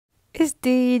It's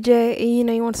DJ, and you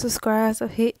know you want to subscribe, so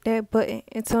hit that button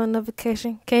and turn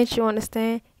notification. Can't you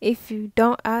understand? If you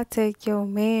don't, I'll take your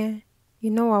man.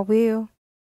 You know I will.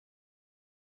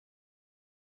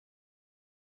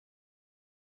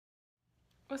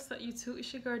 What's up, YouTube?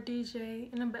 It's your girl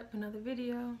DJ, and I'm back with another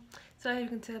video. So as you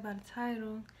can tell by the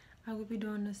title, I will be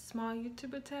doing a small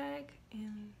YouTuber tag,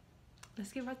 and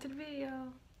let's get right to the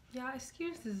video. Y'all,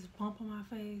 excuse this bump on my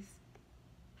face.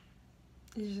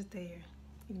 It's just there.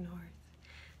 Ignore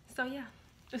it. So yeah,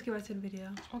 let's get right to the video.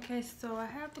 Okay, so I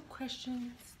have the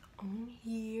questions on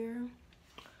here.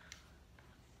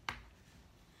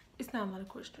 It's not a lot of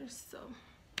questions, so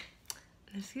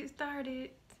let's get started.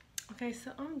 Okay,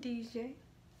 so I'm DJ.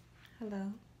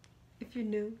 Hello. If you're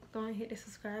new, go ahead and hit the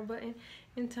subscribe button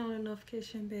and turn on the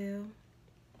notification bell.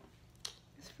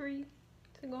 It's free,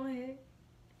 so go ahead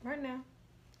right now.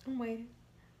 I'm waiting.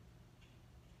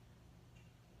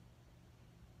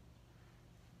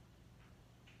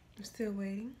 I'm still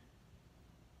waiting.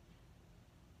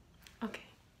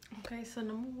 Okay, so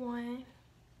number one.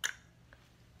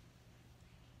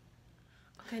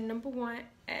 Okay, number one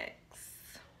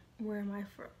asks, where am I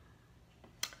from?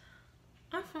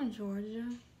 I'm from Georgia.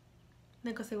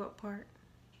 Not gonna say what part,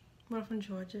 but I'm from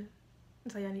Georgia.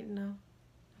 That's all y'all need to know.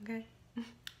 Okay.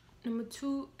 Number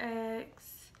two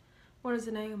asks, what is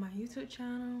the name of my YouTube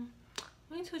channel?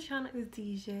 My YouTube channel is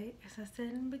DJ, as I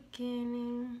said in the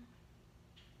beginning.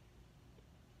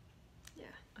 Yeah.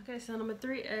 Okay, so number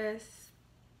three asks,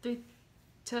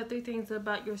 tell three things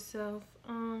about yourself.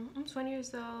 I'm 20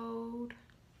 years old.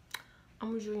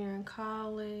 I'm a junior in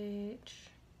college.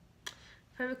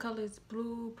 Favorite color is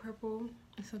blue, purple,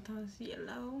 and sometimes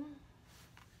yellow.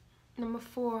 Number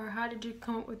four, how did you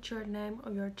come up with your name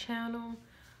of your channel?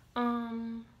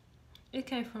 It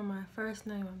came from my first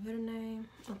name, my middle name.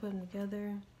 I put them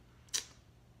together.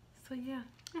 So yeah.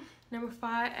 Number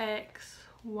five asks,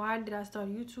 why did I start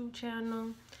a YouTube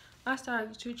channel? I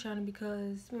started a YouTube channel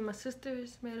because me and my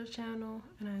sisters made a channel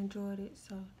and I enjoyed it,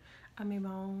 so I made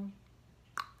my own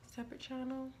separate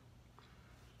channel.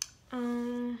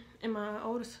 And my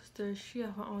older sister, she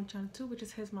has her own channel too, which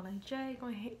is smallyoutuber. Go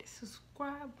ahead and hit the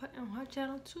subscribe button on her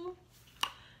channel too.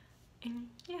 And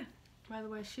yeah, by the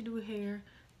way, she do hair,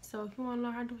 so if you want to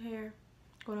learn how to do hair,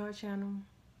 go to her channel.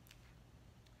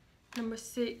 Number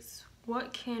six,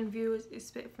 what can viewers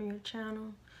expect from your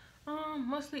channel?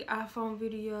 Mostly iPhone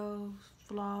videos,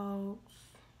 vlogs.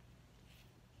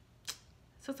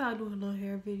 Sometimes I do little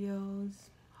hair videos,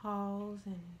 hauls,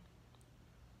 and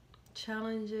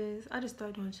challenges. I just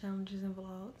started doing challenges and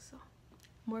vlogs, so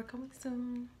more coming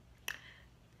soon.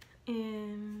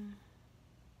 And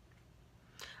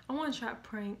I want to try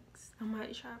pranks. I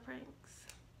might try pranks.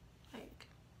 Like,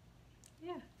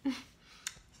 yeah.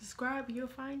 Subscribe, you'll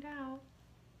find out.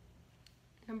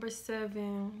 Number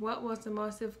seven, what was the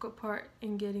most difficult part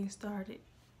in getting started?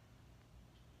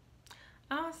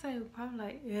 I would say probably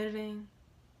like editing.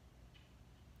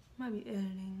 Might be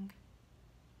editing,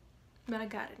 but I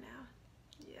got it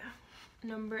now. Yeah.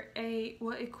 Number eight,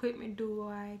 what equipment do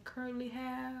I currently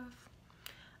have?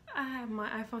 I have my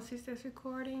iPhone 6s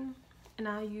recording, and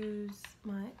I use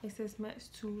my XS Max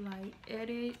to like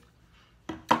edit,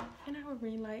 and I have a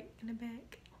ring light in the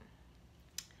back.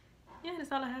 Yeah,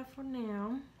 that's all I have for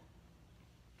now.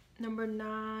 Number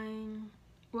nine,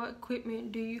 what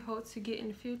equipment do you hope to get in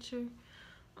the future?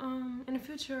 In the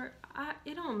future,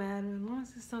 it don't matter as long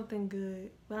as it's something good.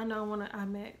 But I know I want an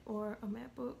iMac or a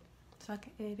MacBook so I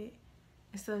can edit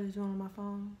instead of doing it on my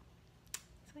phone.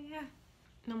 So yeah.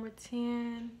 Number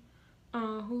 10,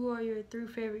 who are your three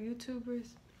favorite YouTubers?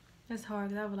 That's hard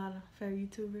because I have a lot of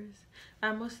favorite YouTubers.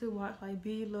 I mostly watch like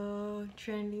B-Love,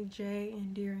 Trinity, J,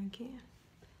 and Deer Ken.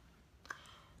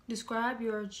 Describe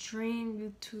your dream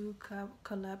YouTube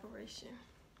collaboration.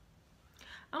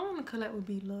 I want to collab with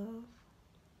B-Love.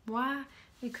 Why?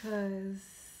 Because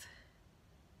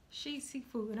she eats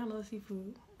seafood and I love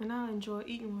seafood. And I enjoy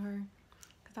eating with her.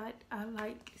 Because I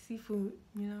like seafood,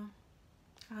 you know.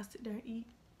 I'll sit there and eat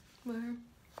with her.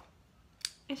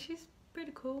 And she's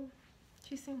pretty cool.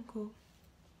 She seems cool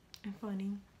and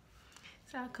funny.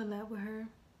 So I'll collab with her.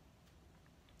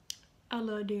 I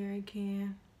love Deer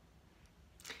Ken.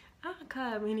 I'll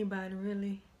collab with anybody,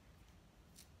 really.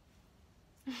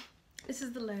 This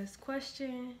is the last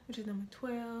question, which is number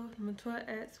 12. Number 12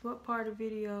 asks, what part of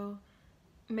video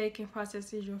making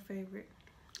process is your favorite?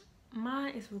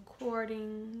 Mine is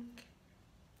recording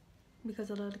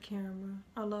because I love the camera.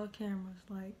 I love cameras.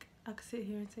 Like, I could sit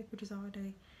here and take pictures all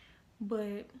day.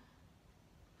 But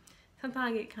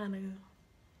sometimes I get kind of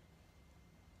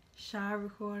shy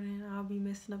recording. I'll be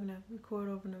messing up and I record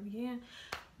over and over again.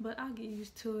 But I'll get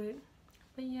used to it.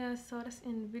 But yeah, so that's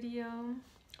in the video.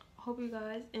 Hope you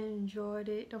guys enjoyed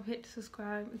it. Don't forget to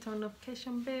subscribe and turn the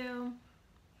notification bell.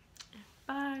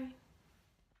 Bye.